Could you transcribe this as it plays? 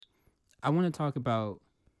I want to talk about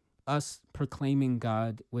us proclaiming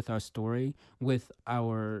God with our story, with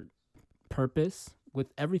our purpose,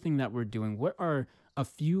 with everything that we're doing. What are a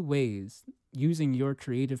few ways using your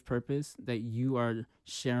creative purpose that you are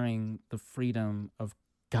sharing the freedom of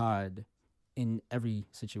God in every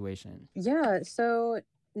situation? Yeah, so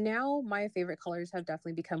now my favorite colors have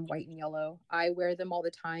definitely become white and yellow. I wear them all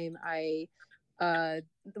the time. I uh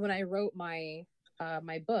when I wrote my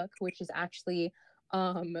book, which is actually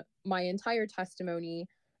my entire testimony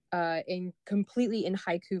in completely in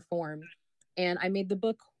haiku form. And I made the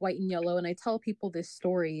book white and yellow, and I tell people this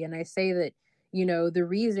story, and I say that the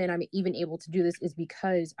reason I'm even able to do this is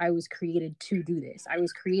because I was created to do this. I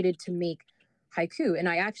was created to make haiku. And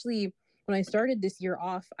I actually, when I started this year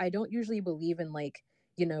off, I don't usually believe in like,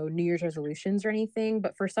 New Year's resolutions or anything,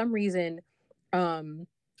 but for some reason, um,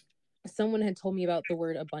 someone had told me about the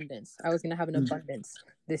word abundance. I was going to have an abundance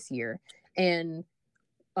this year. And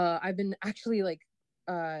I've been actually like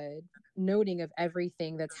noting of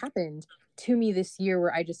everything that's happened to me this year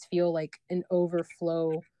where I just feel like an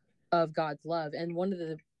overflow of God's love. And one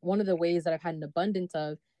of the ways that I've had an abundance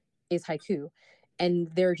of is haiku. And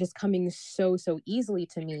they're just coming so easily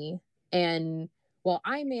to me. And while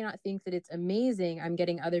I may not think that it's amazing, I'm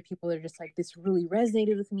getting other people that are just like, this really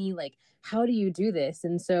resonated with me. Like, how do you do this?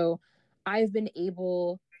 And so I've been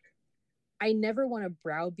able, I never want to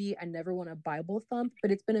browbeat, I never want to Bible thump,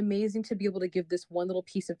 but it's been amazing to be able to give this one little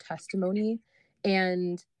piece of testimony.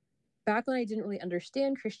 And back when I didn't really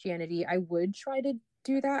understand Christianity, I would try to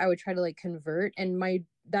do that. I would try to like convert, and my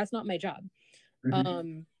that's not my job. Mhm.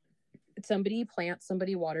 Um, somebody plants,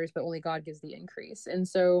 somebody waters, but only God gives the increase. And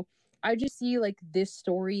so I just see like this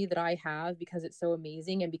story that I have because it's so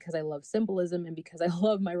amazing, and because I love symbolism, and because I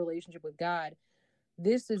love my relationship with God.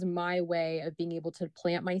 This is my way of being able to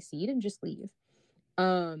plant my seed and just leave.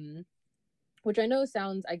 Um, which I know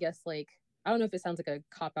sounds, I guess, like, I don't know if it sounds like a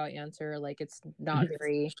cop out answer, like it's not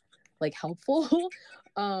very like helpful.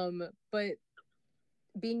 But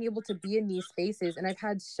being able to be in these spaces, and I've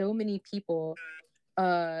had so many people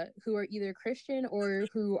who are either Christian or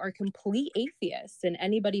who are complete atheists, and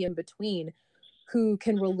anybody in between who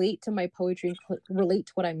can relate to my poetry and relate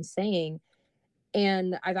to what I'm saying.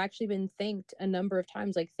 And I've actually been thanked a number of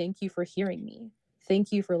times, like, thank you for hearing me.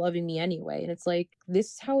 Thank you for loving me anyway. And it's like, this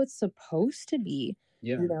is how it's supposed to be.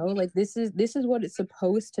 Yeah. Like this is what it's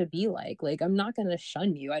supposed to be like. Like, I'm not gonna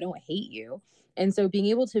shun you. I don't hate you. And so being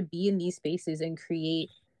able to be in these spaces and create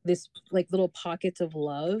this like little pockets of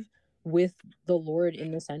love with the Lord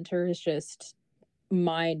in the center is just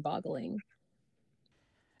mind boggling.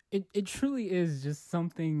 It truly is just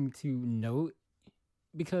something to note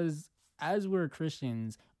because as we're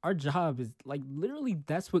Christians, our job is like literally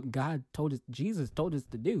that's what God told us, Jesus told us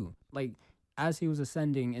to do. Like as he was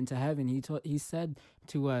ascending into heaven, he said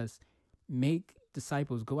to us, make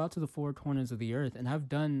disciples, go out to the four corners of the earth. And I've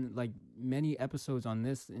done like many episodes on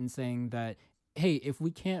this in saying that, hey, if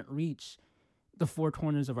we can't reach the four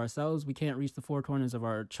corners of ourselves, we can't reach the four corners of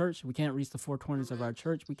our church, we can't reach the four corners of our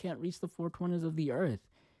church, we can't reach the four corners of the earth.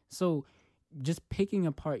 So just picking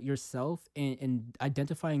apart yourself and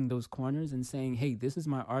identifying those corners and saying, hey, this is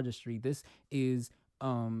my artistry, this is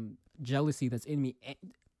jealousy that's in me.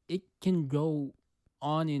 It can go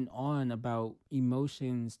on and on about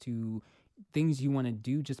emotions to things you want to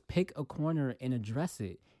do. Just pick a corner and address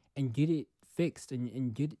it and get it fixed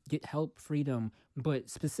and get help, freedom. But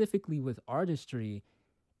specifically with artistry,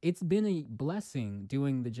 it's been a blessing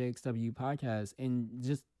doing the JXW podcast and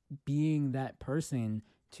just being that person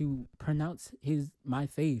to pronounce my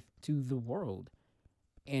faith to the world.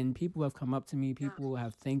 And people have come up to me, people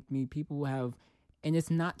have thanked me, people have, and it's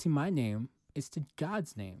not to my name, it's to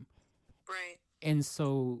God's name. Right. And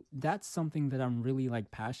so that's something that I'm really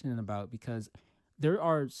like passionate about because there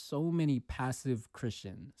are so many passive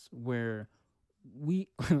Christians where we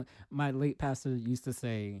my late pastor used to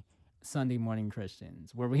say Sunday morning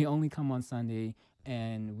Christians, where we only come on Sunday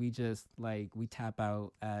and we just like we tap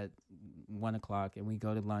out at 1 o'clock and we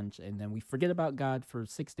go to lunch and then we forget about God for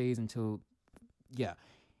 6 days until yeah.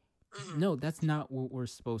 No, that's not what we're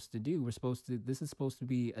supposed to do. This is supposed to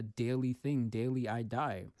be a daily thing. Daily I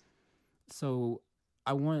die. So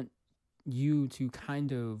I want you to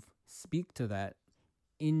kind of speak to that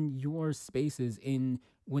in your spaces, in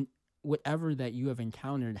when whatever that you have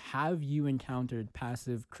you encountered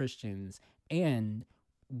passive Christians, and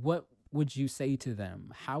what would you say to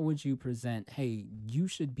them? How would you present, hey, you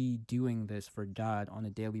should be doing this for God on a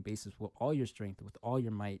daily basis with all your strength, with all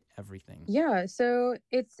your might, everything? Yeah, so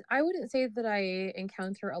I wouldn't say that I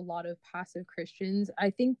encounter a lot of passive Christians. I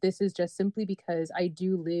think this is just simply because I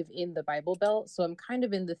do live in the Bible Belt. So I'm kind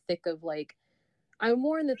of in the thick of like, I'm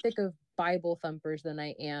more in the thick of Bible thumpers than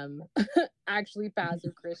I am actually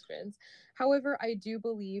passive Christians. However, I do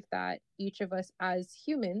believe that each of us as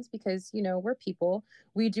humans, because, you know, we're people,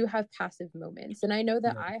 we do have passive moments. And I know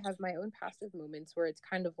that Yeah. I have my own passive moments where it's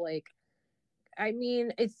kind of like, I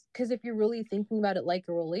mean, it's because if you're really thinking about it like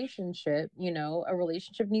a relationship, you know, a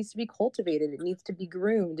relationship needs to be cultivated, it needs to be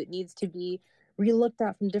groomed, it needs to be relooked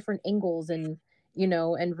at from different angles and, you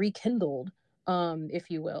know, and rekindled, if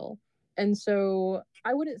you will. And so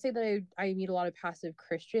I wouldn't say that I meet a lot of passive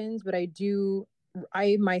Christians, but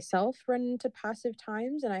I myself run into passive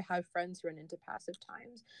times and I have friends who run into passive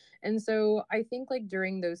times. And so I think like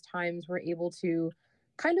during those times, we're able to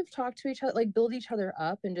kind of talk to each other, like build each other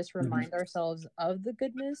up and just remind ourselves of the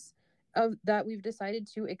goodness of that we've decided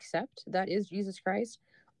to accept, that is Jesus Christ.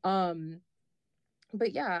 Um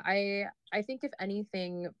but yeah, I think if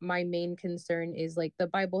anything, my main concern is like the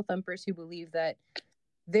Bible thumpers who believe that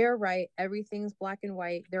they're right, everything's black and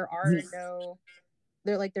white. There is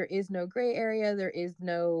no gray area, there is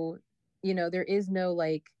no, you know,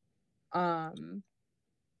 um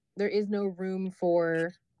there is no room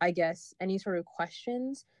for, I guess, any sort of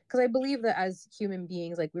questions, because I believe that as human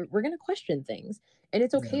beings, like we're going to question things, and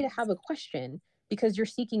it's okay Yeah. to have a question because you're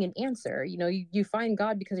seeking an answer. You know, you find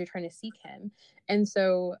God because you're trying to seek him. And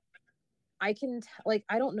so like,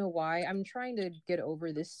 I don't know why I'm trying to get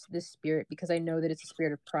over this spirit, because I know that it's a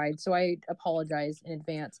spirit of pride, so I apologize in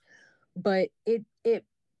advance. But it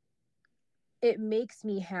makes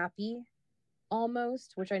me happy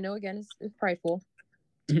almost, which I know again is prideful.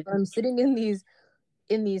 But I'm sitting in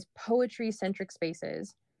these poetry centric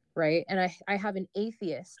spaces, right? And I have an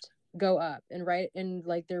atheist go up and write, and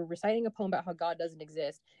like they're reciting a poem about how God doesn't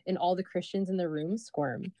exist, and all the Christians in the room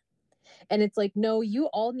squirm. And it's like, no, you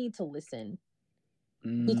all need to listen,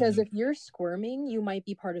 because if you're squirming, you might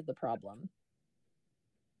be part of the problem.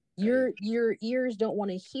 Your ears don't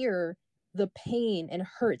want to hear the pain and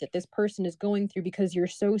hurt that this person is going through because you're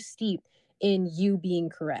so steeped in you being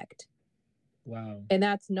correct. Wow. And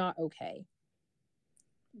that's not okay.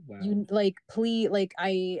 Wow. You like, please, like,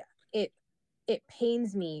 it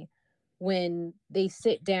pains me when they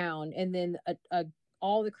sit down and then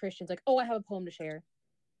all the Christians like, oh, I have a poem to share,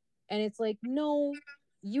 and it's like, no,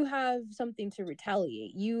 you have something to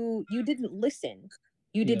retaliate. You didn't listen.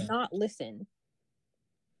 You did not listen.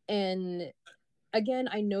 And again,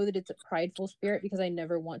 I know that it's a prideful spirit because I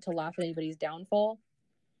never want to laugh at anybody's downfall,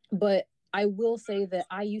 but I will say that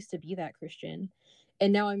I used to be that Christian,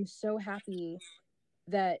 and now I'm so happy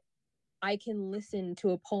that I can listen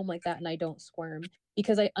to a poem like that and I don't squirm,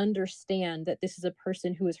 because I understand that this is a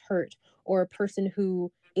person who is hurt or a person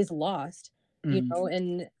who is lost, you know,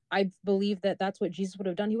 and I believe that that's what Jesus would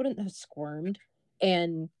have done. He wouldn't have squirmed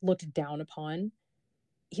and looked down upon.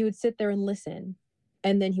 He would sit there and listen,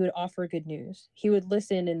 and then he would offer good news. He would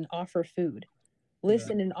listen and offer food,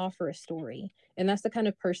 listen and offer a story. And that's the kind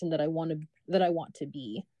of person that I want to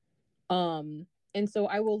be. And so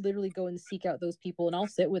I will literally go and seek out those people and I'll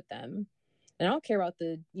sit with them. And I don't care about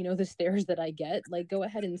the, you know, the stares that I get. Like, go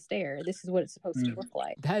ahead and stare. This is what it's supposed to look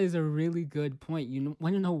like. That is a really good point. You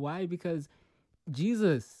want to know why? Because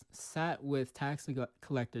Jesus sat with tax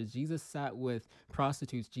collectors. Jesus sat with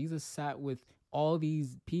prostitutes. Jesus sat with all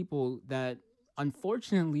these people that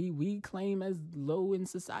unfortunately we claim as low in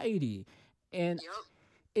society. And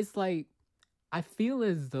it's like, I feel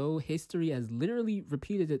as though history has literally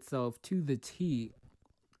repeated itself to the T.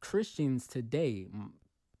 Christians today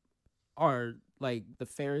are like the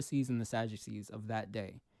Pharisees and the Sadducees of that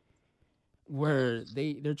day, where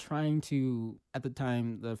they're trying to, at the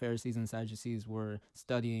time the Pharisees and Sadducees were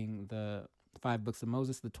studying the 5 books of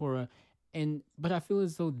Moses, the Torah, but I feel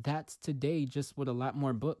as though that's today, just with a lot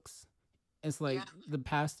more books. It's like the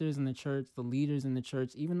pastors in the church, the leaders in the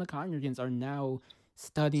church, even the congregants are now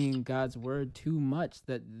studying God's word too much,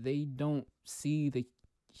 that they don't see the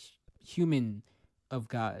human of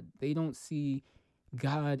God. They don't see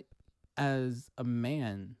God as a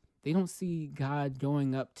man. They don't see God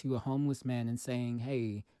going up to a homeless man and saying,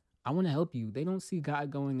 hey, I want to help you. They don't see God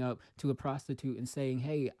going up to a prostitute and saying,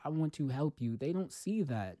 hey, I want to help you. They don't see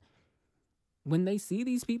that. When they see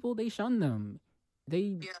these people, they shun them.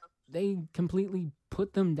 They completely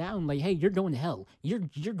put them down. Like, hey, you're going to hell.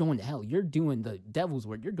 You're going to hell. You're doing the devil's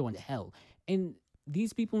work. You're going to hell. And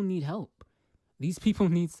these people need help. These people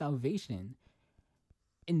need salvation.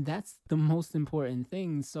 And that's the most important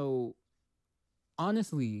thing. So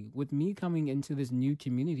honestly, with me coming into this new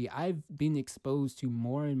community, I've been exposed to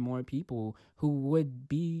more and more people who would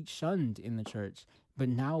be shunned in the church. But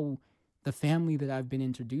now the family that I've been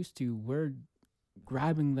introduced to, we're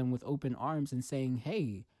grabbing them with open arms and saying,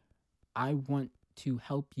 hey, I want to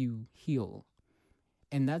help you heal.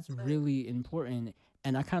 And that's really important.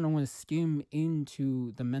 And I kind of want to skim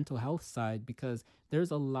into the mental health side because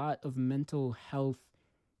there's a lot of mental health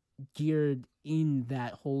geared in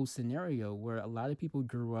that whole scenario where a lot of people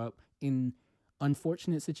grew up in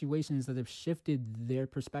unfortunate situations that have shifted their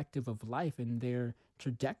perspective of life and their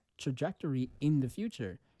trajectory in the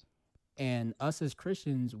future. And us as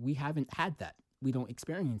Christians, we haven't had that. We don't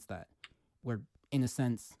experience that. We're, in a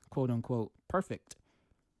sense, quote unquote, perfect.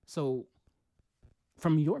 So,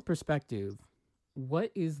 from your perspective,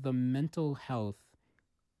 what is the mental health?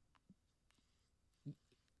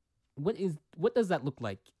 What does that look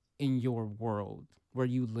like in your world where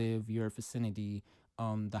you live, your vicinity,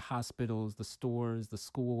 the hospitals, the stores, the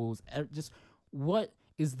schools? Just what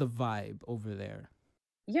is the vibe over there?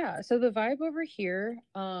 Yeah, so the vibe over here,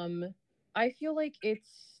 I feel like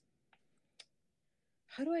it's,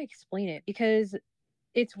 how do I explain it? Because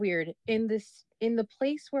it's weird. In the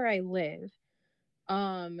place where I live,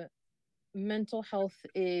 um mental health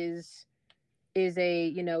is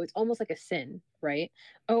a, it's almost like a sin, right?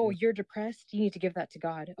 Oh, you're depressed, you need to give that to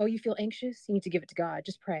God. Oh, you feel anxious, you need to give it to God.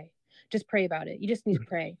 Just pray. Just pray about it. You just need to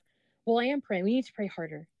pray. Well, I am praying. We need to pray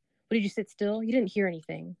harder. But did you sit still? You didn't hear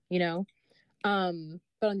anything, you know?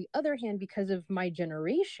 But on the other hand, because of my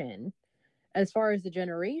generation, as far as the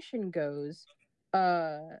generation goes,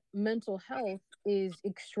 mental health is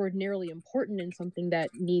extraordinarily important and something that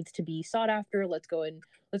needs to be sought after. Let's go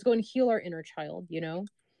and heal our inner child, you know?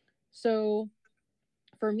 So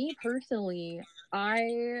for me personally,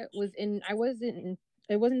 I wasn't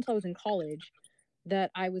it wasn't until I was in college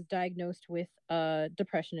that I was diagnosed with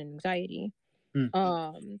depression and anxiety.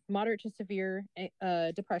 Moderate to severe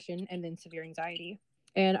depression and then severe anxiety.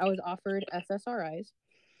 And I was offered SSRIs,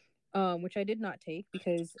 which I did not take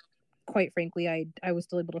because, quite frankly, I was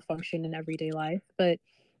still able to function in everyday life. But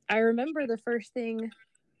I remember the first thing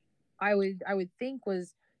I would think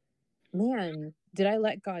was, man, did I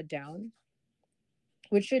let God down?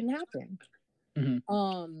 Which shouldn't happen.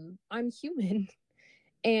 I'm human,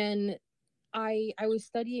 and I was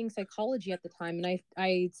studying psychology at the time, and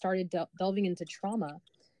I started delving into trauma.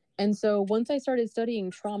 And so once I started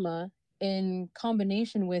studying trauma in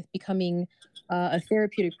combination with becoming a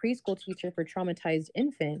therapeutic preschool teacher for traumatized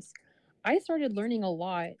infants, I started learning a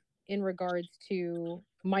lot in regards to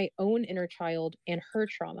my own inner child and her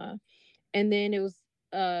trauma. And then it was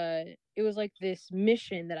like this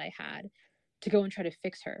mission that I had to go and try to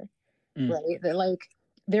fix her. Right? That, like,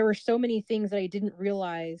 there were so many things that I didn't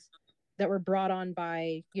realize that were brought on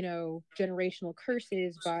by, generational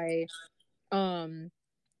curses, by um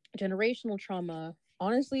generational trauma,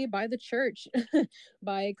 honestly, by the church,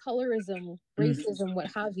 by colorism, racism,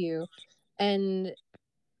 what have you. And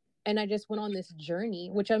I just went on this journey,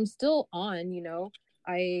 which I'm still on.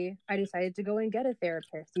 I decided to go and get a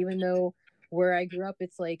therapist, even though where I grew up,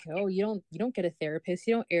 it's like, oh, you don't get a therapist,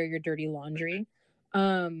 you don't air your dirty laundry.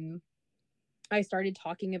 um I started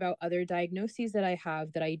talking about other diagnoses that I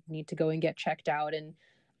have that I need to go and get checked out. And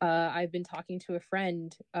I've been talking to a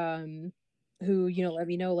friend who, let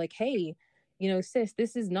me know, like, hey, sis,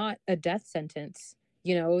 this is not a death sentence.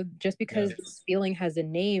 Just because this feeling has a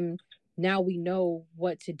name, now we know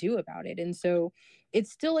what to do about it. And so it's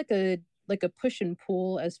still like a push and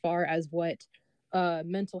pull as far as what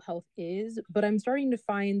mental health is, but I'm starting to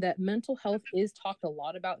find that mental health is talked a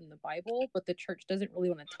lot about in the Bible, but the church doesn't really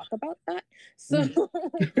want to talk about that. So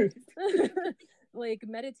like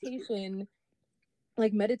meditation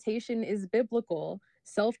meditation is biblical,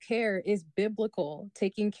 self-care is biblical,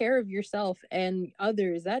 taking care of yourself and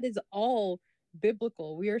others, that is all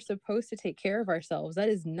biblical. We are supposed to take care of ourselves. That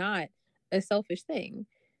is not a selfish thing.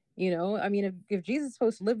 I mean, if Jesus is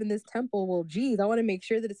supposed to live in this temple, well, geez, I want to make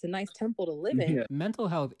sure that it's a nice temple to live in. Mental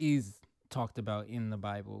health is talked about in the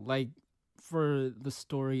Bible. Like for the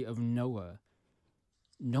story of Noah.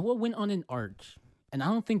 Noah went on an ark, and I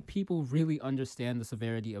don't think people really understand the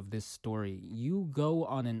severity of this story. You go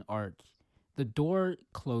on an ark, the door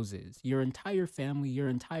closes, your entire family, your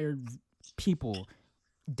entire people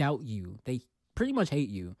doubt you. They pretty much hate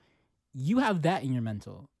you. You have that in your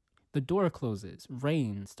mental. The door closes,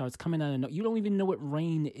 rain starts coming out of you don't even know what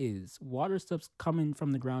rain is. Water starts coming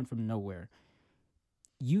from the ground from nowhere.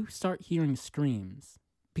 You start hearing screams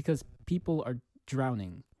because people are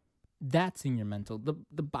drowning. That's in your mental.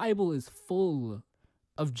 The Bible is full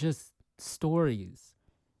of just stories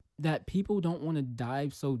that people don't want to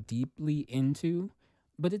dive so deeply into,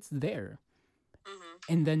 but it's there.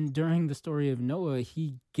 And then during the story of Noah,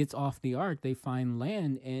 he gets off the ark, they find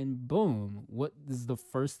land, and boom, what is the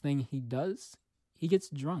first thing he does? He gets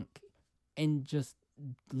drunk and just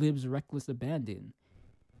lives reckless abandon.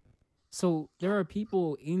 So there are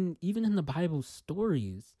people in even in the Bible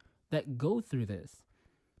stories that go through this.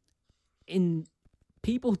 And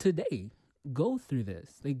people today go through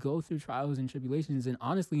this. They go through trials and tribulations. And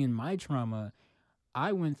honestly, in my trauma,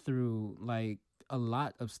 I went through like a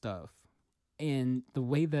lot of stuff. And the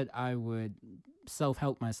way that I would self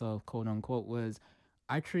help myself, quote unquote, was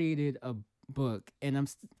I created a book,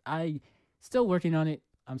 and I still working on it.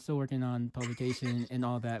 I'm still working on publication and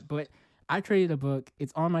all that, but I created a book.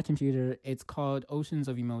 It's on my computer. It's called Oceans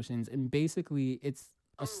of Emotions, and basically, it's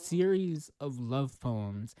a series of love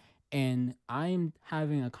poems. And I'm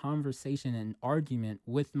having a conversation and argument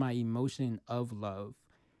with my emotion of love.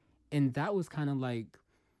 And that was kind of like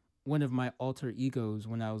one of my alter egos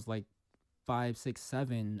when I was like 5, 6,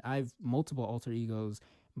 7. I have multiple alter egos,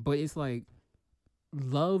 but it's like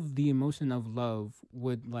love, the emotion of love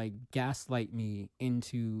would like gaslight me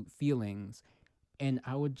into feelings, and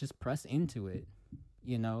I would just press into it,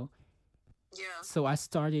 you know? Yeah. So I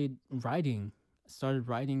started writing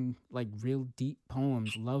like real deep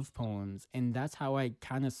poems, love poems, and that's how I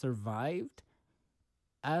kind of survived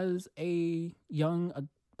as a young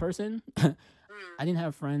person. I didn't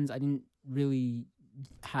have friends. I didn't really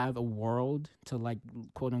have a world to like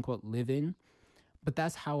quote unquote live in, but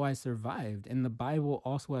that's how I survived. And the Bible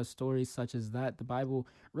also has stories such as that. The Bible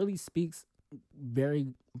really speaks very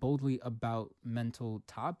boldly about mental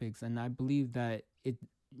topics, and I believe that it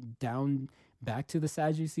down back to the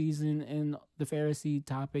Sadducees and the Pharisee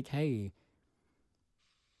topic. Hey,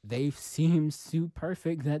 they seem so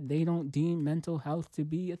perfect that they don't deem mental health to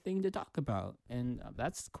be a thing to talk about, and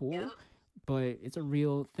that's cool. Yeah. But it's a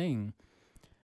real thing.